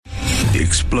The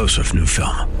explosive new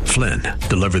film, Flynn,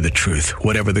 deliver the truth,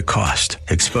 whatever the cost.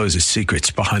 Exposes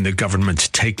secrets behind the government's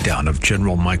takedown of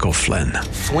General Michael Flynn.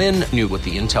 Flynn knew what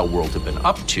the intel world had been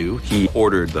up to. He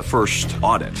ordered the first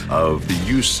audit of the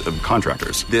use of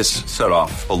contractors. This set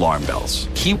off alarm bells.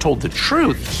 He told the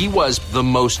truth. He was the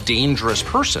most dangerous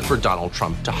person for Donald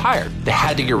Trump to hire. They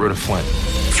had to get rid of Flynn.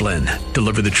 Flynn,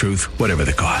 deliver the truth, whatever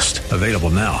the cost. Available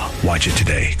now. Watch it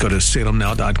today. Go to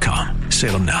salemnow.com.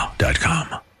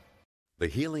 salemnow.com. The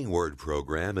Healing Word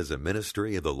program is a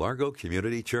ministry of the Largo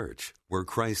Community Church, where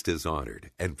Christ is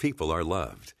honored and people are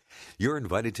loved. You're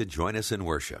invited to join us in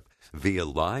worship via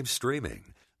live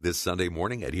streaming this Sunday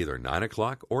morning at either 9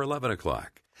 o'clock or 11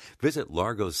 o'clock. Visit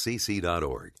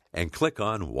largocc.org and click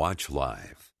on Watch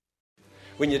Live.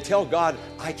 When you tell God,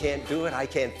 I can't do it, I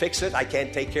can't fix it, I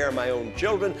can't take care of my own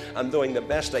children, I'm doing the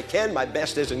best I can, my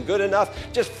best isn't good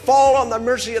enough, just fall on the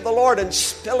mercy of the Lord and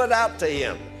spill it out to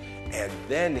Him. And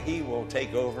then He will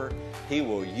take over. He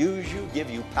will use you, give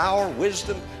you power,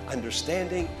 wisdom,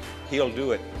 understanding. He'll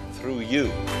do it through you.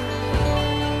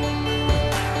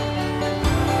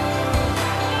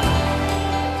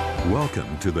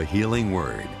 Welcome to the Healing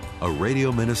Word, a radio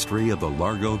ministry of the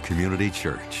Largo Community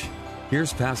Church.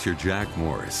 Here's Pastor Jack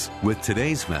Morris with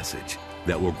today's message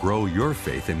that will grow your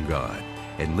faith in God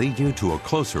and lead you to a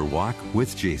closer walk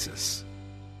with Jesus.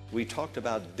 We talked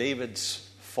about David's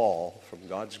fall from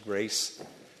God's grace,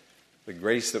 the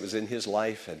grace that was in his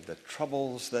life and the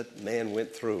troubles that man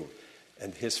went through,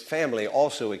 and his family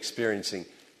also experiencing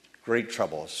great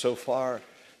trouble, so far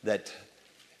that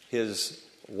his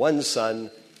one son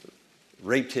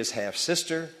raped his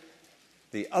half-sister,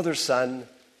 the other son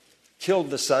killed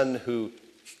the son who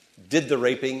did the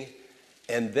raping,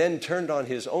 and then turned on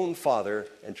his own father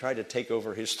and tried to take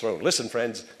over his throne. Listen,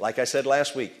 friends, like I said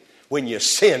last week, when you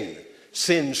sin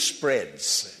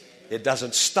spreads. It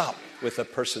doesn't stop with the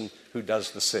person who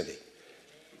does the sinning.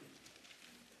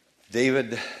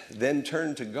 David then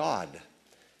turned to God,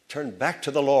 turned back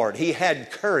to the Lord. He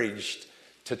had courage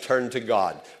to turn to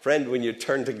God. Friend, when you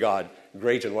turn to God,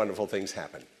 great and wonderful things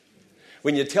happen.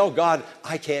 When you tell God,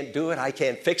 I can't do it, I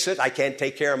can't fix it, I can't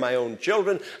take care of my own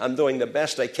children, I'm doing the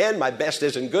best I can, my best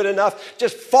isn't good enough,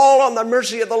 just fall on the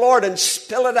mercy of the Lord and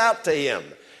spill it out to Him.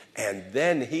 And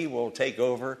then He will take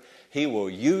over. He will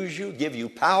use you, give you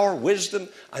power, wisdom,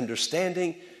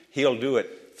 understanding. He'll do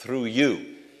it through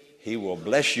you. He will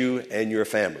bless you and your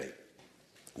family.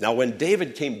 Now, when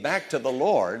David came back to the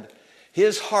Lord,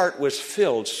 his heart was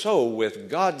filled so with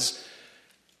God's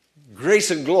grace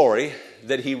and glory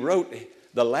that he wrote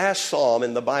the last psalm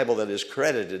in the Bible that is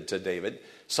credited to David,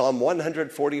 Psalm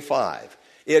 145.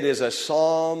 It is a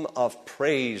psalm of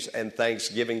praise and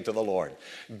thanksgiving to the Lord.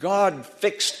 God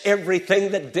fixed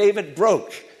everything that David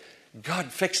broke.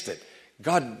 God fixed it.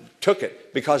 God took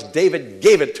it because David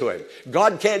gave it to him.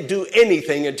 God can't do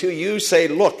anything until you say,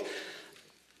 look,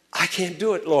 I can't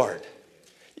do it, Lord.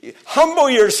 Humble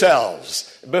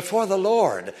yourselves before the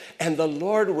Lord, and the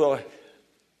Lord will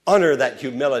honor that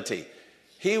humility.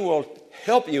 He will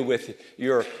help you with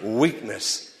your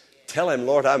weakness. Tell Him,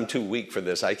 Lord, I'm too weak for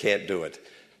this. I can't do it.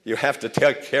 You have to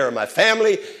take care of my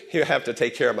family. You have to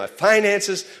take care of my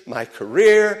finances, my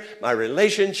career, my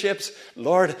relationships.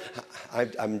 Lord,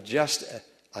 I'm just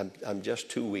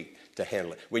too weak to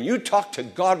handle it. When you talk to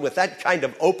God with that kind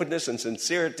of openness and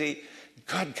sincerity,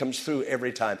 God comes through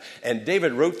every time. And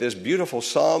David wrote this beautiful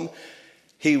psalm.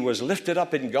 He was lifted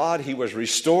up in God. He was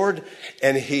restored.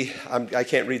 And I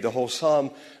can't read the whole psalm,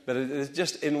 but it's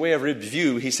just in way of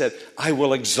review. He said, I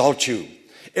will exalt you.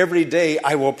 Every day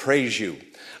I will praise you.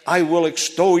 I will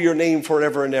extol your name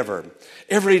forever and ever.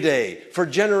 Every day, for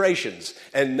generations.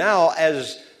 And now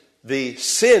as the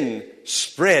sin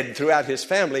spread throughout his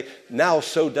family, now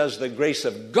so does the grace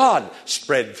of God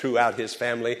spread throughout his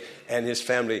family. And his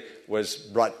family was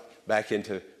brought back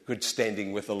into good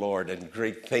standing with the Lord, and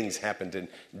great things happened in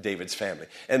David's family.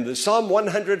 And the Psalm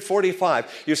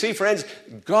 145, you see, friends,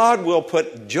 God will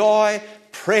put joy,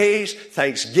 praise,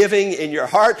 thanksgiving in your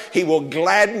heart. He will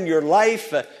gladden your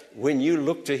life. When you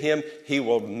look to Him, He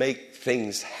will make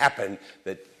things happen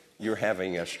that you're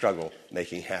having a struggle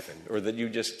making happen, or that you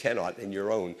just cannot in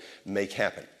your own make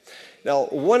happen. Now,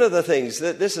 one of the things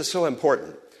that this is so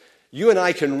important, you and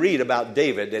I can read about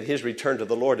David and his return to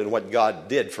the Lord and what God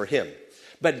did for him.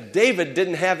 But David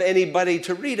didn't have anybody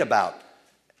to read about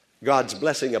God's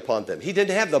blessing upon them. He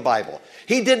didn't have the Bible.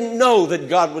 He didn't know that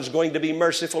God was going to be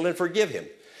merciful and forgive him.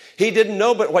 He didn't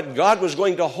know but what God was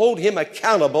going to hold him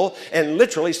accountable and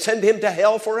literally send him to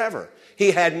hell forever. He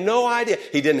had no idea.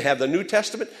 He didn't have the New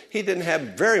Testament. He didn't have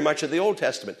very much of the Old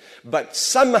Testament. But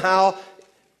somehow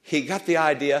he got the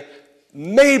idea,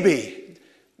 maybe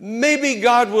Maybe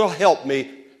God will help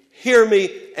me, hear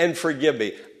me, and forgive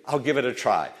me. I'll give it a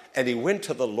try. And he went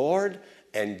to the Lord,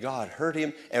 and God heard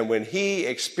him. And when he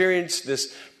experienced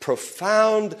this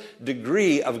profound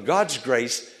degree of God's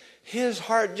grace, his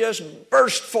heart just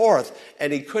burst forth,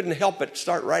 and he couldn't help but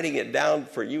start writing it down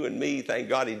for you and me. Thank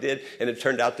God he did, and it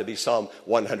turned out to be Psalm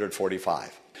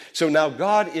 145. So now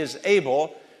God is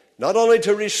able not only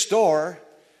to restore,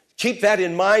 keep that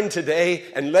in mind today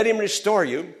and let him restore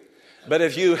you, but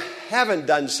if you haven't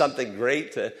done something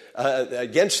great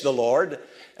against the Lord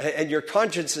and your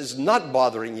conscience is not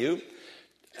bothering you,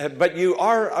 but you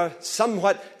are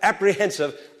somewhat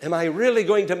apprehensive, am I really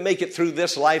going to make it through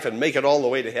this life and make it all the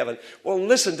way to heaven? Well,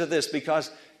 listen to this, because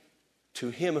to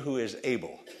him who is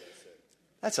able.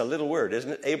 That's a little word, isn't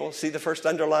it? Able. See the first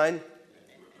underline?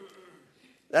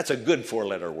 That's a good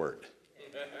 4-letter word.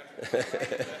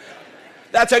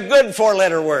 That's a good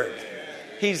 4-letter word.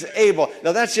 He's able.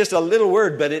 Now, that's just a little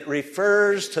word, but it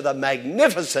refers to the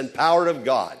magnificent power of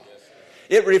God.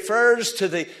 It refers to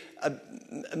the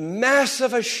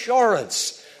massive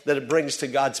assurance that it brings to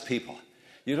God's people.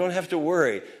 You don't have to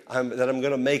worry that I'm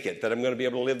going to make it, that I'm going to be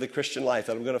able to live the Christian life,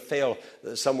 that I'm going to fail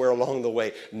somewhere along the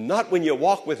way. Not when you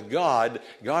walk with God.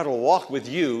 God will walk with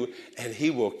you, and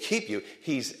he will keep you.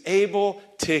 He's able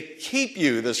to keep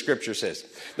you, the scripture says.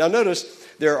 Now notice,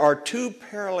 there are 2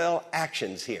 parallel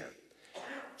actions here.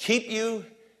 Keep you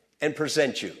and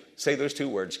present you. Say those 2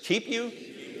 words. Keep you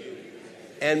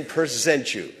and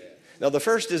present you. Now, the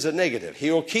first is a negative. He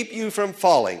will keep you from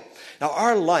falling. Now,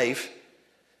 our life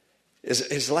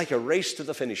is like a race to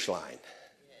the finish line.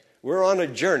 We're on a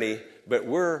journey, but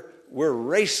we're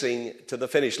racing to the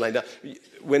finish line. Now,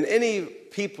 when any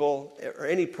people or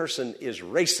any person is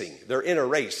racing, they're in a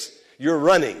race, you're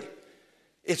running,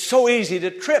 it's so easy to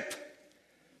trip,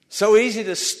 so easy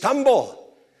to stumble,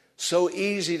 so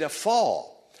easy to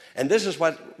fall. And this is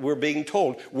what we're being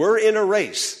told. We're in a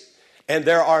race. And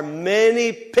there are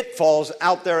many pitfalls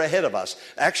out there ahead of us.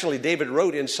 Actually, David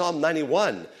wrote in Psalm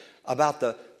 91 about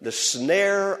the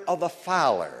snare of the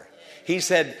fowler. He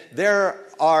said, there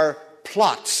are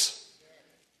plots.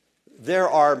 There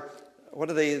are, what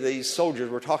are they, these soldiers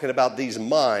were talking about, these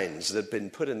mines that have been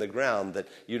put in the ground that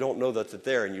you don't know that they're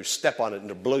there, and you step on it and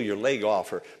it'll blow your leg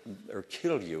off or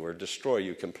kill you or destroy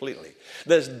you completely.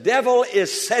 The devil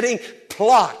is setting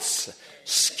plots,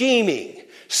 scheming,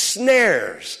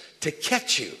 snares to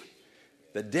catch you.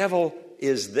 The devil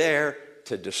is there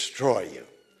to destroy you.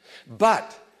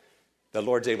 But the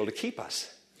Lord's able to keep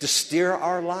us, to steer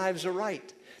our lives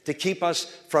aright, to keep us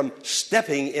from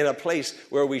stepping in a place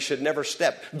where we should never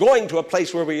step, going to a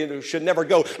place where we should never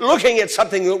go, looking at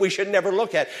something that we should never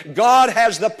look at. God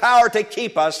has the power to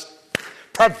keep us,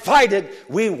 provided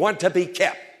we want to be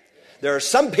kept. There are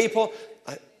some people,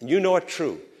 you know it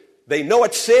true, they know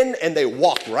it's sin and they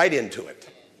walk right into it.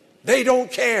 They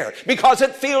don't care because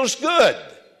it feels good.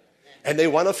 And they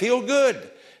want to feel good,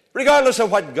 regardless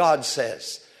of what God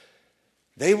says.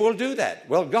 They will do that.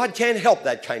 Well, God can't help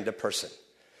that kind of person.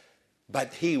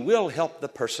 But he will help the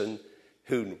person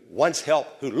who wants help,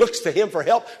 who looks to him for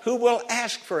help, who will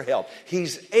ask for help.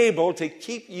 He's able to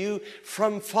keep you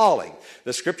from falling.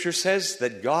 The scripture says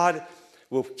that God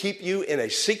will keep you in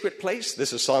a secret place.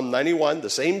 This is Psalm 91, the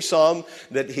same psalm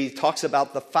that he talks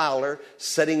about the fowler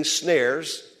setting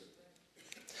snares.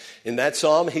 In that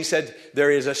psalm, he said,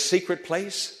 there is a secret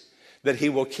place that he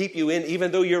will keep you in.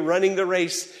 Even though you're running the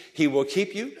race, he will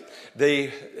keep you.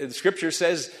 The scripture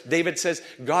says, David says,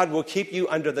 God will keep you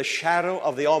under the shadow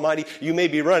of the Almighty. You may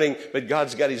be running, but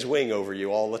God's got his wing over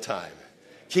you all the time,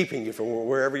 keeping you from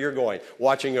wherever you're going,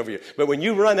 watching over you. But when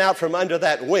you run out from under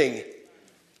that wing,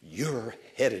 you're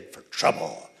headed for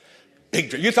trouble.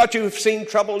 Big trouble. You thought you've seen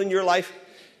trouble in your life?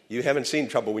 You haven't seen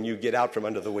trouble when you get out from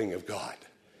under the wing of God.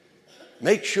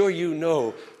 Make sure you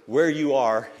know where you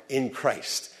are in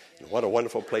Christ. And what a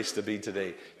wonderful place to be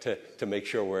today, to make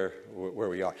sure where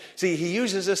we are. See, he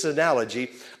uses this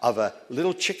analogy of a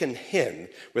little chicken hen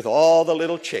with all the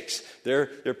little chicks. They're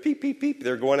peep, peep, peep.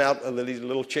 They're going out, these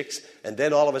little chicks. And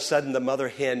then all of a sudden the mother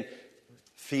hen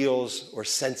feels or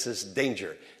senses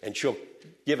danger. And she'll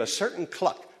give a certain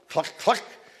cluck, cluck, cluck.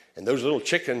 And those little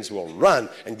chickens will run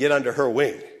and get under her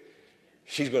wing.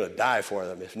 She's going to die for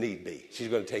them if need be. She's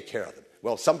going to take care of them.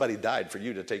 Well, somebody died for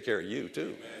you to take care of you,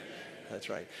 too. That's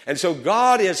right. And so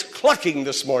God is clucking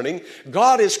this morning.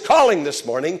 God is calling this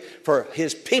morning for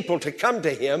his people to come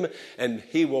to him, and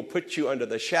he will put you under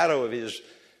the shadow of his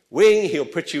wing. He'll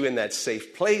put you in that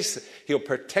safe place. He'll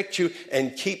protect you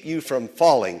and keep you from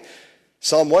falling.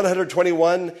 Psalm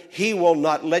 121, he will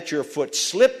not let your foot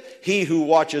slip. He who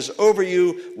watches over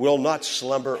you will not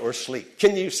slumber or sleep.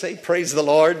 Can you say, praise the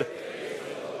Lord?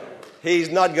 He's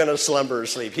not going to slumber or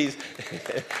sleep.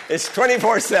 It's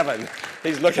 24/7.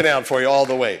 He's looking out for you all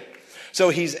the way. So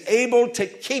he's able to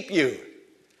keep you.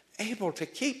 Able to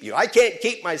keep you. I can't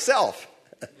keep myself.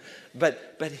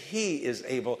 But he is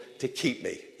able to keep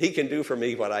me. He can do for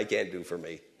me what I can't do for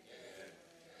me.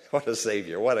 What a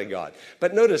Savior. What a God.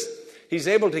 But notice, he's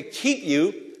able to keep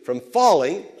you from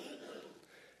falling,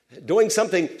 doing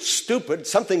something stupid,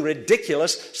 something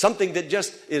ridiculous, something that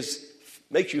just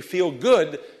makes you feel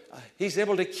good. He's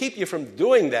able to keep you from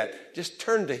doing that. Just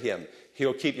turn to him.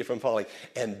 He'll keep you from falling.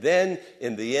 And then,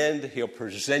 in the end, he'll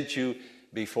present you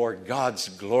before God's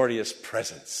glorious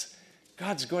presence.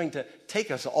 God's going to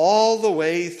take us all the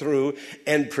way through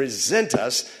and present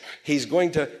us. He's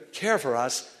going to care for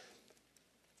us.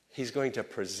 He's going to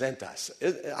present us.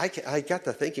 I got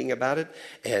to thinking about it,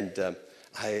 and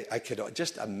I could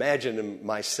just imagine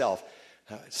myself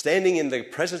standing in the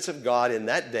presence of God in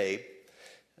that day,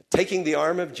 taking the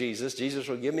arm of Jesus. Jesus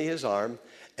will give me his arm,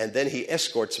 and then he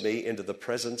escorts me into the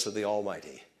presence of the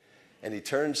Almighty. And he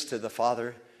turns to the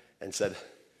Father and said,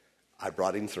 I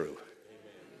brought him through.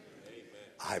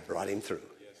 I brought him through.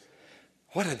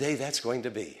 What a day that's going to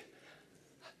be.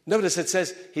 Notice it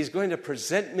says he's going to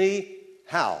present me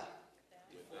how?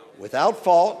 Without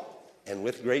fault and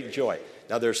with great joy.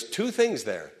 Now there's two things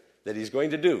there that he's going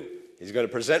to do. He's going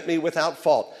to present me without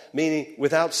fault, meaning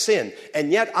without sin.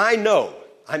 And yet I know,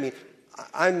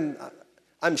 I'm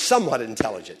somewhat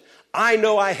intelligent. I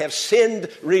know I have sinned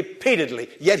repeatedly,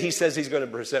 yet he says he's going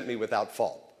to present me without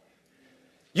fault.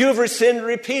 You've sinned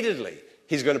repeatedly.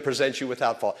 He's going to present you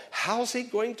without fault. How's he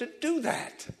going to do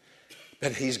that?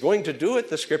 But he's going to do it,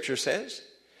 the scripture says.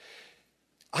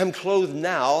 I'm clothed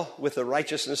now with the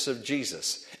righteousness of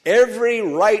Jesus. Every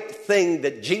right thing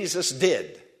that Jesus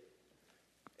did,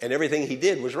 and everything he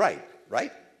did was right,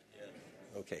 right?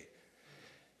 Okay.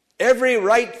 Every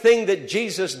right thing that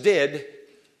Jesus did,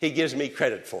 he gives me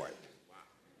credit for it.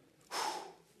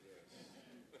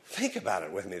 Think about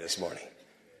it with me this morning.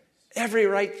 Every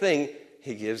right thing,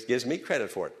 he gives me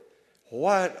credit for it.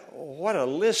 What a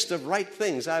list of right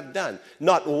things I've done.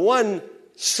 Not one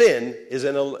sin is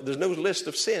there's no list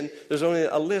of sin. There's only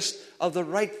a list of the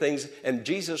right things. And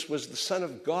Jesus was the Son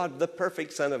of God, the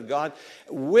perfect Son of God,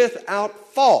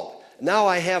 without fault. Now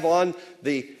I have on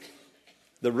the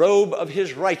robe of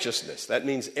his righteousness. That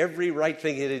means every right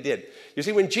thing that he did. You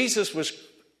see, when Jesus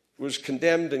was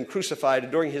condemned and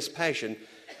crucified during his passion,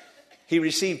 he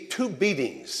received 2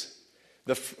 beatings.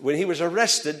 When he was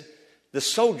arrested, the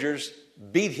soldiers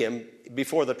beat him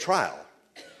before the trial.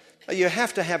 Now, you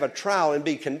have to have a trial and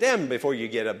be condemned before you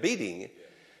get a beating.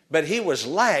 But he was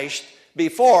lashed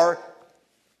before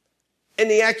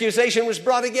any accusation was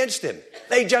brought against him.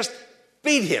 They just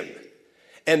beat him.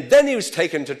 And then he was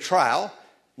taken to trial.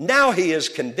 Now he is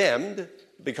condemned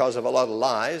because of a lot of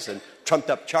lies and trumped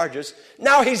up charges.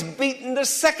 Now he's beaten the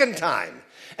second time.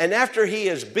 And after he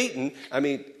is beaten,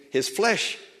 his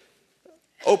flesh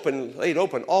laid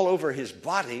open all over his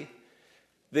body,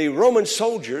 the Roman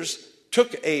soldiers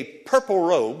took a purple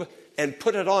robe and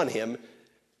put it on him.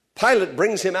 Pilate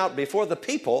brings him out before the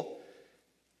people,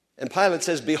 and Pilate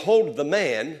says, behold the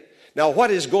man. Now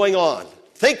what is going on?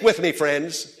 Think with me,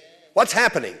 friends. What's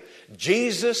happening?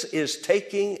 Jesus is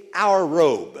taking our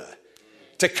robe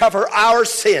to cover our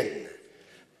sin.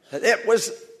 It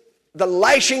was the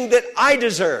lashing that I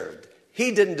deserved.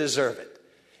 He didn't deserve it.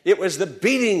 It was the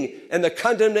beating and the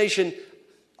condemnation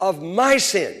of my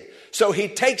sin. So he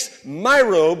takes my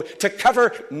robe to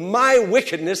cover my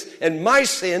wickedness and my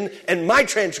sin and my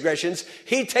transgressions.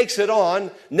 He takes it on,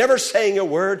 never saying a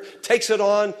word, takes it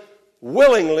on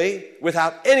willingly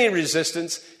without any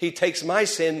resistance. He takes my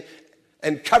sin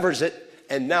and covers it.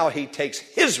 And now he takes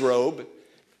his robe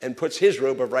and puts his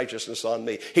robe of righteousness on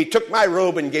me. He took my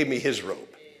robe and gave me his robe.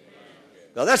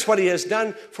 Now that's what he has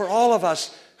done for all of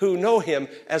us who know him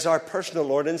as our personal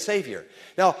Lord and Savior.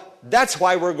 Now, that's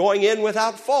why we're going in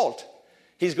without fault.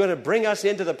 He's going to bring us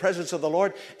into the presence of the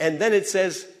Lord, and then it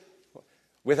says,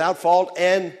 without fault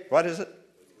and, what is it?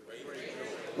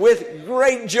 With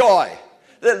great joy.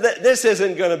 This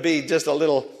isn't going to be just a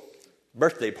little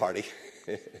birthday party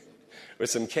with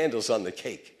some candles on the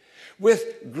cake.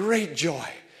 With great joy,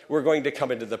 we're going to come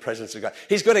into the presence of God.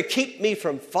 He's going to keep me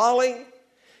from falling.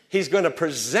 He's going to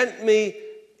present me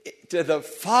to the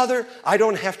Father. I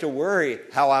don't have to worry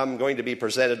how I'm going to be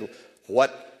presented,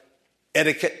 what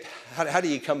etiquette. How do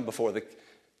you come before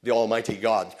the Almighty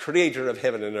God, creator of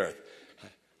heaven and earth?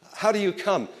 How do you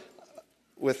come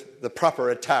with the proper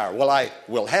attire? Well, I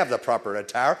will have the proper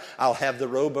attire. I'll have the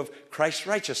robe of Christ's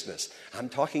righteousness. I'm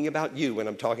talking about you when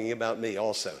I'm talking about me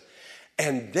also.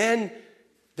 And then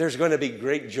there's going to be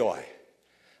great joy.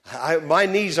 My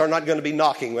knees are not going to be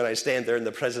knocking when I stand there in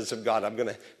the presence of God. I'm going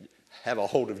to have a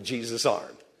hold of Jesus'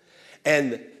 arm.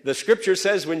 And the scripture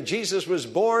says when Jesus was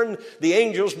born, the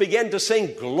angels began to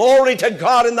sing, "Glory to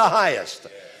God in the highest."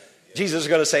 Jesus is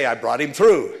going to say, I brought him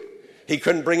through. He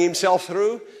couldn't bring himself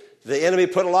through. The enemy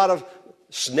put a lot of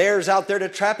snares out there to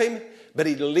trap him, but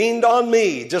he leaned on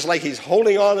me, just like he's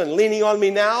holding on and leaning on me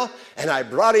now, and I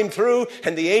brought him through.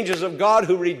 And the angels of God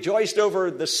who rejoiced over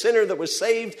the sinner that was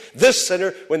saved, this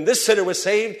sinner, when this sinner was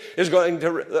saved,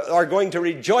 are going to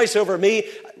rejoice over me.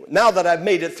 Now that I've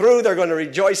made it through, they're going to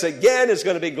rejoice again. It's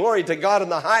going to be glory to God in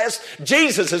the highest.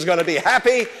 Jesus is going to be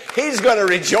happy. He's going to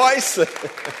rejoice.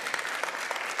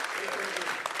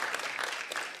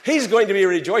 He's going to be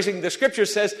rejoicing. The scripture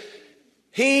says,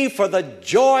 he, for the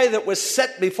joy that was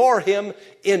set before him,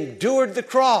 endured the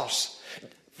cross.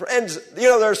 Friends,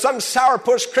 there are some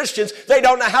sourpuss Christians, they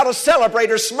don't know how to celebrate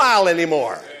or smile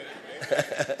anymore.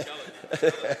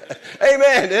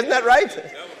 Amen. Isn't that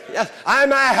right? Yes,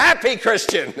 I'm a happy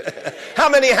Christian. How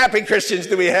many happy Christians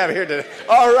do we have here today?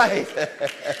 All right.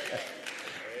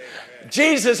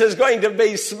 Jesus is going to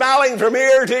be smiling from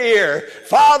ear to ear.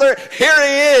 Father, here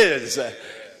he is.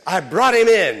 I brought him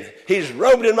in. He's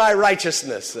robed in my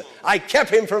righteousness. I kept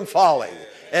him from falling.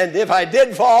 And if I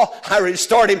did fall, I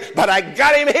restored him. But I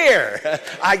got him here.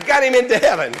 I got him into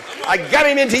heaven. I got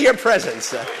him into your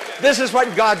presence. This is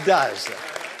what God does.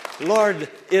 The Lord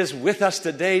is with us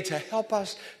today to help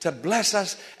us, to bless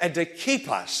us, and to keep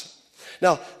us.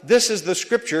 Now, this is the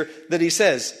scripture that he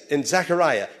says in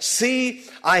Zechariah. See,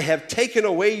 I have taken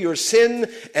away your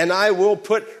sin, and I will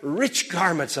put rich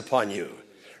garments upon you.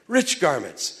 Rich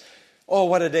garments. Oh,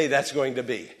 what a day that's going to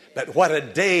be. But what a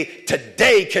day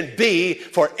today can be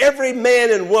for every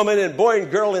man and woman and boy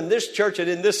and girl in this church and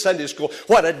in this Sunday school.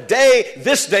 What a day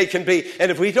this day can be.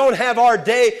 And if we don't have our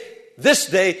day this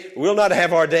day, we'll not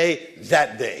have our day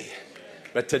that day.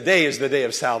 But today is the day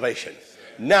of salvation.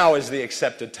 Now is the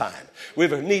accepted time. We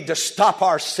need to stop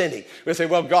our sinning. We say,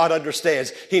 well, God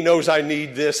understands. He knows I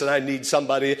need this and I need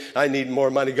somebody. I need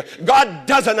more money. God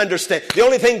doesn't understand. The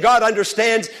only thing God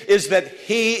understands is that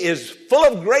he is full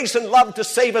of grace and love to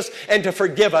save us and to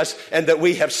forgive us, and that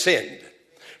we have sinned.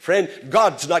 Friend,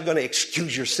 God's not going to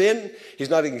excuse your sin. He's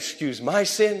not going to excuse my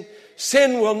sin.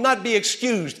 Sin will not be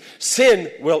excused.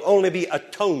 Sin will only be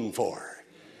atoned for.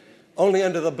 Only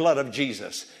under the blood of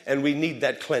Jesus. And we need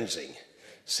that cleansing.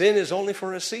 Sin is only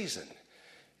for a season.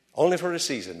 Only for a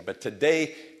season. But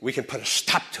today we can put a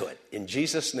stop to it in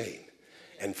Jesus' name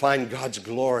and find God's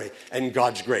glory and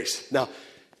God's grace. Now,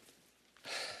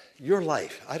 your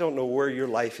life, I don't know where your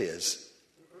life is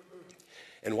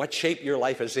and what shape your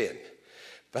life is in,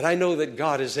 but I know that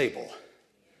God is able.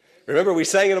 Remember we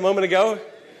sang it a moment ago?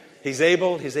 He's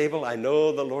able, he's able. I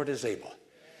know the Lord is able.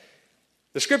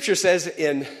 The scripture says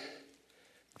in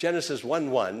Genesis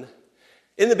 1:1,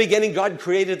 in the beginning, God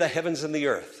created the heavens and the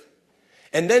earth.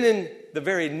 And then in the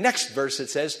very next verse, it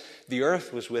says, the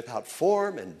earth was without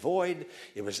form and void.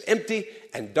 It was empty,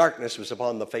 and darkness was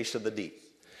upon the face of the deep.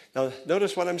 Now,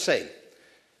 notice what I'm saying.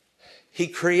 He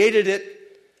created it,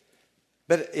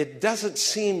 but it doesn't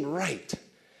seem right,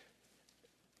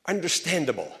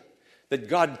 understandable, that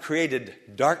God created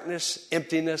darkness,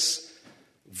 emptiness,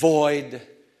 void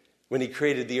when he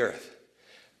created the earth.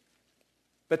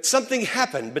 But something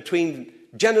happened between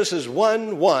Genesis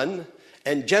 1:1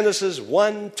 and Genesis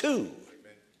 1:2.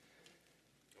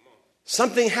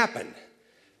 Something happened.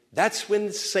 That's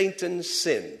when Satan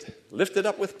sinned, lifted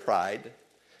up with pride,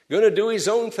 going to do his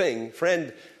own thing.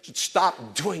 Friend,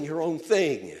 stop doing your own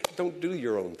thing. Don't do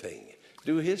your own thing.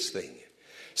 Do his thing.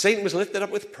 Satan was lifted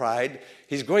up with pride.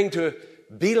 He's going to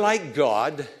be like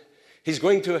God. He's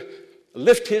going to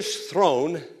lift his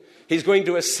throne. He's going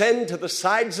to ascend to the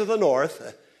sides of the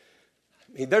north.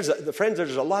 I mean, there's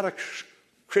a lot of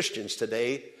Christians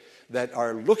today that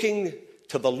are looking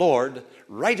to the Lord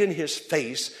right in his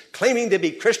face, claiming to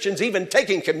be Christians, even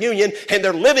taking communion, and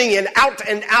they're living in out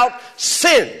and out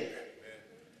sin.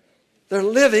 They're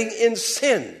living in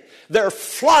sin. They're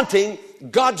flaunting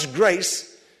God's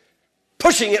grace,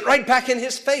 pushing it right back in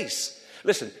his face.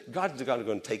 Listen, God's not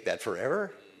going to take that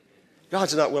forever.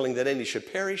 God's not willing that any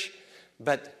should perish,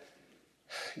 but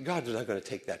God's not going to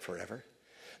take that forever.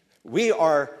 We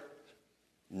are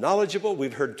knowledgeable.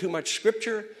 We've heard too much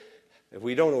scripture. If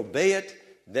we don't obey it,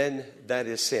 then that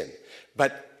is sin.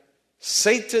 But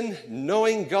Satan,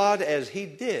 knowing God as he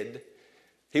did,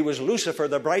 he was Lucifer,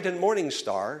 the bright and morning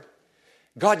star.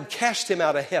 God cast him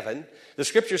out of heaven. The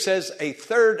scripture says a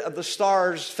third of the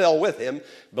stars fell with him,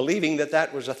 believing that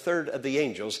that was a third of the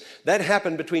angels. That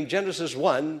happened between Genesis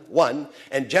 1:1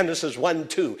 and Genesis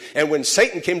 1:2. And when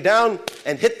Satan came down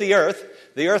and hit the earth,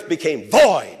 the earth became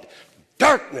void,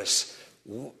 darkness,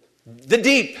 the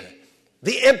deep,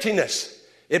 the emptiness.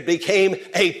 It became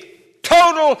a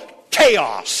total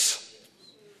chaos.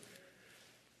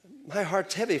 My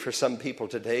heart's heavy for some people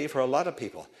today, for a lot of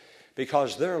people,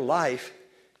 because their life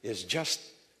is just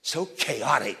so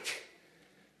chaotic.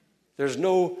 There's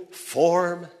no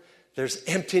form. There's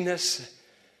emptiness.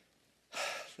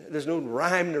 There's no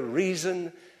rhyme or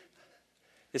reason.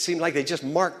 It seems like they just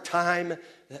mark time.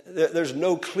 There's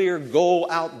no clear goal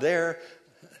out there.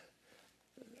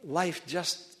 Life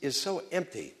just is so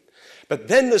empty. But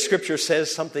then the scripture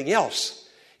says something else.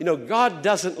 You know, God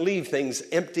doesn't leave things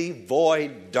empty,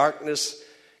 void, darkness.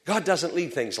 God doesn't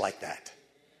leave things like that.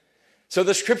 So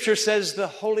the scripture says the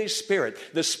Holy Spirit,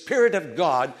 the Spirit of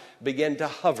God, began to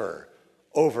hover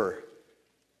over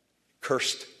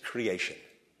cursed creation.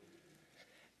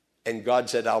 And God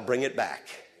said, I'll bring it back.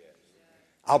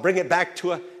 I'll bring it back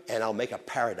to and I'll make a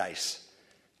paradise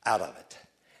out of it.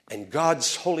 And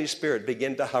God's Holy Spirit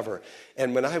began to hover.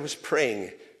 And when I was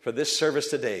praying for this service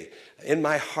today, in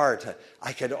my heart,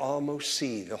 I could almost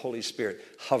see the Holy Spirit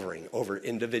hovering over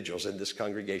individuals in this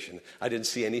congregation. I didn't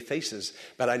see any faces,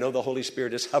 but I know the Holy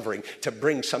Spirit is hovering to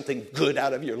bring something good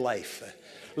out of your life.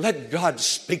 Let God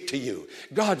speak to you.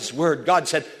 God's word, God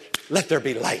said, let there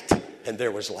be light, and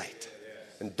there was light.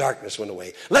 And darkness went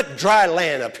away. Let dry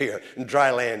land appear, and dry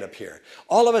land appear.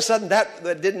 All of a sudden, that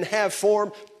didn't have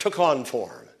form took on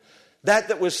form.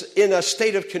 That was in a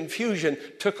state of confusion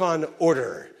took on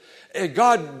order.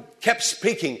 God kept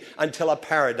speaking until a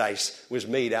paradise was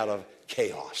made out of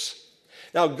chaos.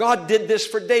 Now, God did this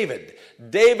for David.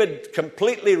 David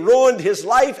completely ruined his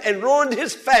life and ruined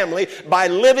his family by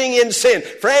living in sin.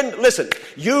 Friend, listen,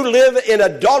 you live in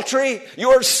adultery,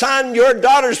 your son, your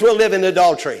daughters will live in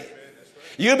adultery.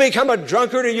 You become a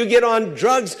drunkard or you get on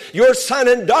drugs, your son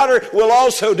and daughter will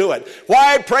also do it.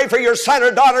 Why pray for your son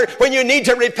or daughter when you need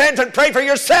to repent and pray for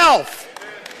yourself?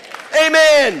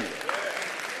 Amen.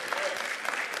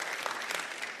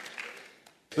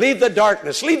 Leave the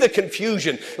darkness, leave the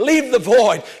confusion, leave the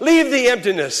void, leave the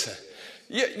emptiness.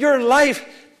 Your life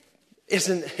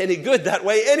isn't any good that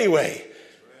way anyway.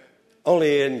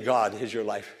 Only in God is your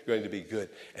life going to be good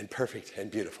and perfect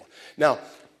and beautiful. Now,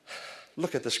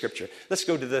 look at the scripture. Let's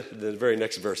go to the very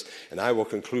next verse, and I will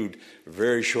conclude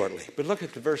very shortly. But look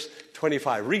at the verse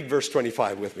 25. Read verse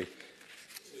 25 with me.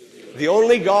 The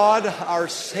only God, our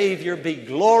Savior, be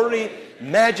glory,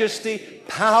 majesty,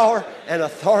 power, and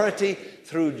authority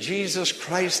through Jesus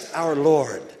Christ our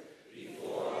Lord.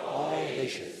 Before all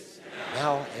nations,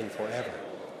 now and forever.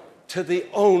 To the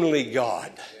only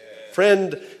God.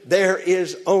 Friend, there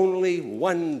is only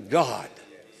one God.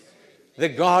 The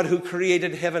God who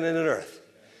created heaven and earth.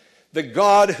 The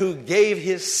God who gave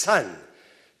his Son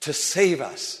to save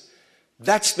us.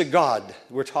 That's the God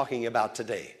we're talking about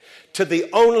today. To the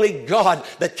only God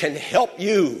that can help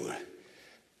you.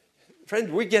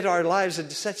 Friend, we get our lives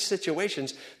into such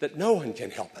situations that no one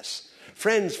can help us.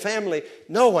 Friends, family,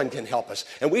 no one can help us.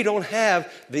 And we don't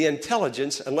have the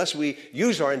intelligence, unless we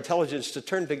use our intelligence to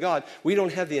turn to God, we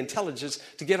don't have the intelligence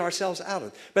to get ourselves out of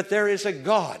it. But there is a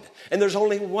God, and there's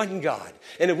only one God.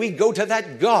 And if we go to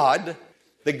that God,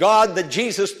 the God that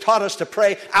Jesus taught us to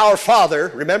pray, our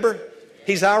Father, remember?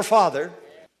 He's our Father.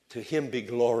 To him be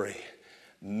glory,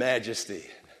 majesty.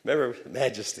 Remember,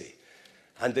 majesty.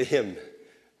 Unto him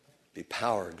be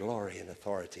power, glory, and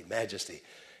authority, majesty,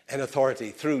 and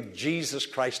authority through Jesus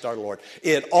Christ our Lord.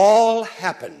 It all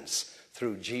happens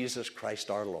through Jesus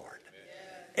Christ our Lord.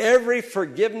 Every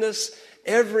forgiveness,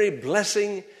 every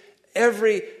blessing,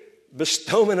 every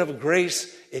bestowment of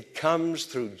grace, it comes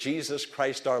through Jesus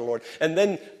Christ our Lord. And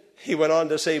then he went on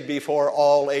to say, before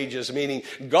all ages, meaning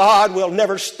God will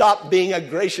never stop being a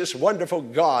gracious, wonderful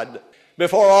God.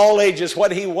 Before all ages,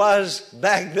 what he was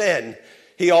back then,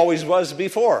 he always was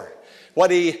before. What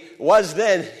he was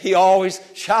then, he always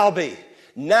shall be.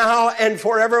 Now and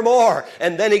forevermore.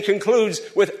 And then he concludes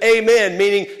with amen,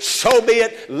 meaning so be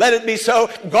it, let it be so.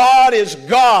 God is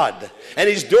God. And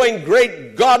he's doing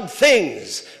great God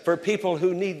things for people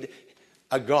who need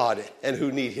a God and who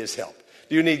need his help.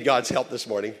 Do you need God's help this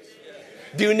morning?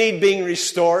 Do you need being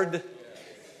restored?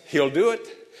 He'll do it.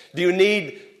 Do you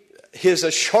need his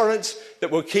assurance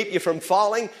that will keep you from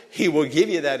falling? He will give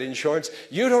you that insurance.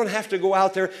 You don't have to go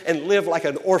out there and live like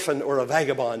an orphan or a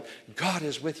vagabond. God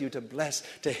is with you to bless,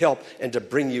 to help, and to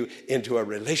bring you into a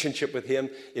relationship with him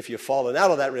if you've fallen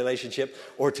out of that relationship,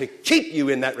 or to keep you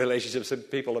in that relationship. Some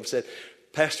people have said,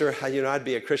 Pastor, I'd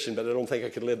be a Christian, but I don't think I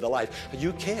could live the life.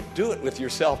 You can't do it with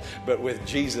yourself, but with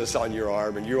Jesus on your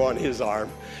arm and you're on his arm,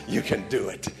 you can do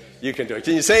it. You can do it.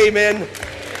 Can you say amen?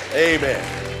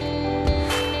 Amen.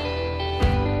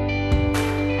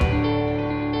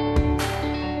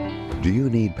 Do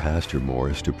you need Pastor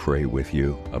Morris to pray with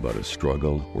you about a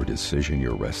struggle or decision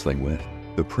you're wrestling with?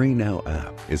 The Pray Now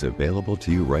app is available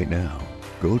to you right now.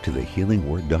 Go to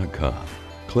thehealingword.com,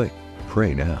 click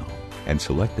Pray Now, and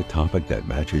select the topic that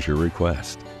matches your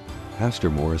request. Pastor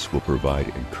Morris will provide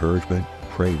encouragement,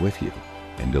 pray with you,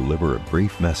 and deliver a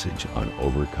brief message on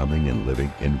overcoming and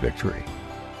living in victory.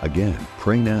 Again,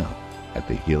 pray now at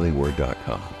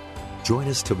thehealingword.com. Join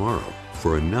us tomorrow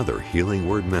for another Healing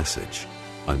Word message.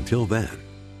 Until then,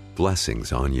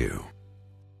 blessings on you.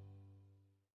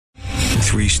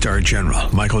 3-star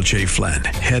General Michael J. Flynn,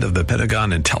 head of the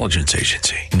Pentagon Intelligence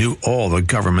Agency, knew all the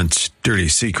government's dirty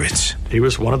secrets. He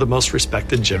was one of the most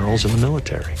respected generals in the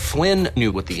military. Flynn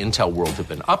knew what the intel world had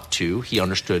been up to. He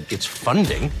understood its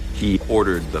funding. He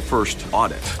ordered the first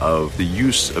audit of the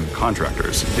use of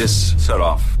contractors. This set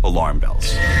off alarm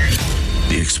bells.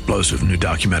 The explosive new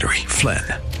documentary, Flynn,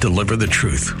 Deliver the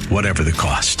Truth, Whatever the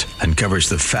Cost, uncovers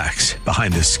the facts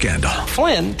behind this scandal.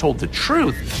 Flynn told the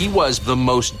truth. He was the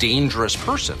most dangerous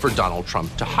person for Donald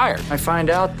Trump to hire. I find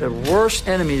out the worst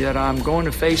enemy that I'm going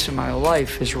to face in my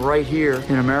life is right here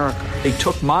in America. They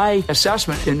took my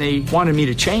assessment and they wanted me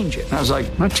to change it. And I was like,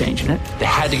 I'm not changing it. They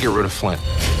had to get rid of Flynn.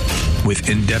 With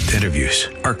in-depth interviews,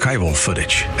 archival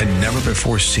footage, and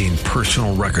never-before-seen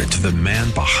personal records of the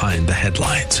man behind the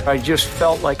headlines. I just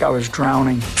felt like I was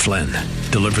drowning. Flynn,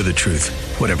 Deliver the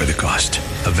Truth, Whatever the Cost.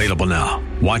 Available now.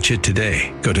 Watch it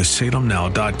today. Go to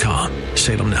salemnow.com.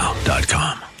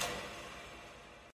 salemnow.com.